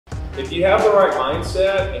If you have the right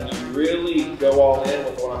mindset and you really go all in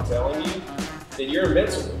with what I'm telling you, then you're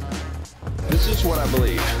invincible. This is what I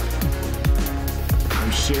believe.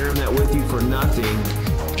 I'm sharing that with you for nothing.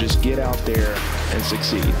 Just get out there and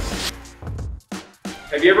succeed.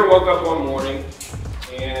 Have you ever woke up one morning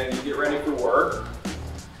and you get ready for work?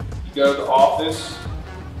 You go to the office,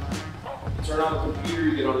 you turn on the computer,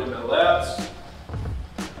 you get on MLS,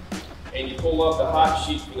 and you pull up the hot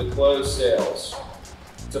sheet for the closed sales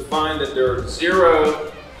to find that there are 0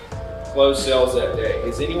 closed sales that day.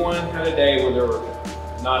 Has anyone had a day where there were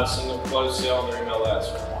not a single closed sale in their MLS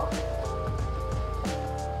or market?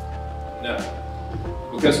 No.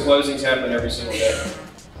 Because closings happen every single day.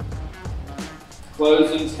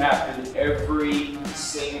 Closings happen every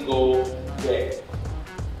single day.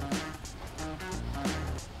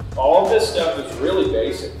 All of this stuff is really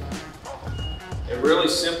basic and really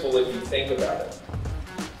simple if you think about it.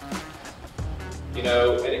 You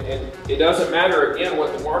know, and it doesn't matter, again,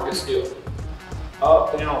 what the market's doing.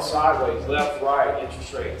 Up, down, sideways, left, right,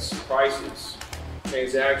 interest rates, prices,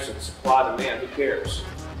 transactions, supply, demand, who cares?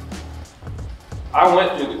 I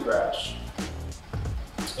went through the crash,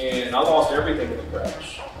 and I lost everything in the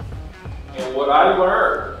crash. And what I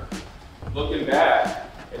learned, looking back,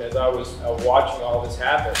 and as I was watching all this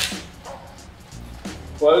happen,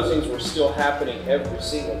 closings were still happening every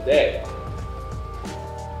single day.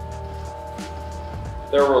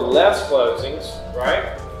 There were less closings,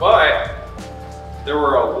 right? But there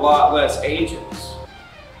were a lot less agents.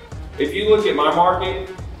 If you look at my market,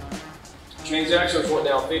 transactions went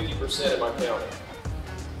down 50% in my county.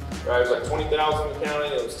 Right? It was like 20,000 in the county,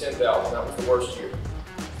 it was 10,000, that was the worst year.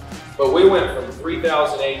 But we went from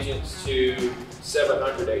 3,000 agents to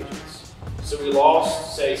 700 agents. So we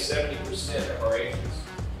lost, say, 70% of our agents.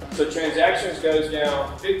 So transactions goes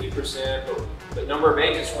down 50%, but the number of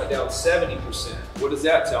agents went down 70%. What does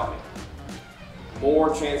that tell me? More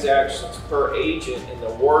transactions per agent in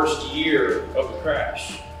the worst year of the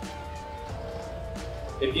crash.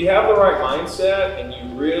 If you have the right mindset and you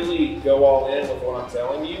really go all in with what I'm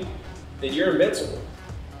telling you, then you're invincible.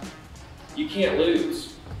 You can't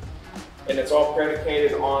lose. And it's all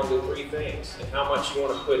predicated on the 3 things and how much you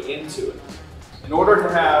want to put into it. In order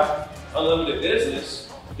to have unlimited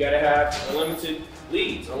business, you got to have unlimited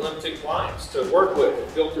leads, unlimited clients to work with and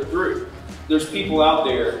filter through. There's people out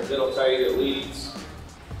there that'll tell you that leads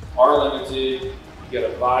are limited. You got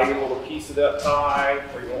to buy your little piece of that pie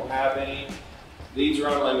or you won't have any. Leads are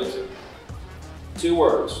unlimited. 2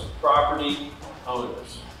 words, property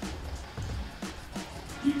owners.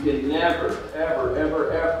 You can never, ever,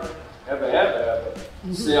 ever, ever, ever, ever,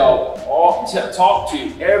 ever talk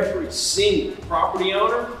to every single property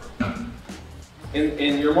owner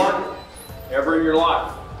in your market, ever in your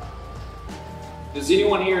life. Does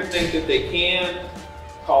anyone here think that they can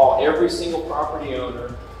call every single property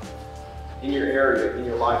owner in your area in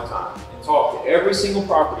your lifetime and talk to every single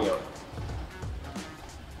property owner?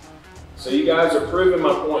 So you guys are proving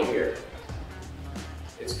my point here.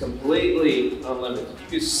 It's completely unlimited.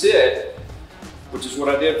 You could sit, which is what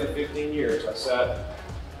I did for 15 years. I sat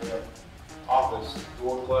in an office,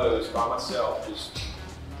 door closed, by myself, just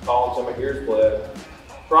calling till my ears bled.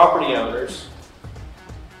 Property owners,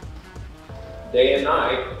 day and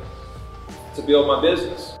night, to build my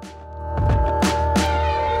business.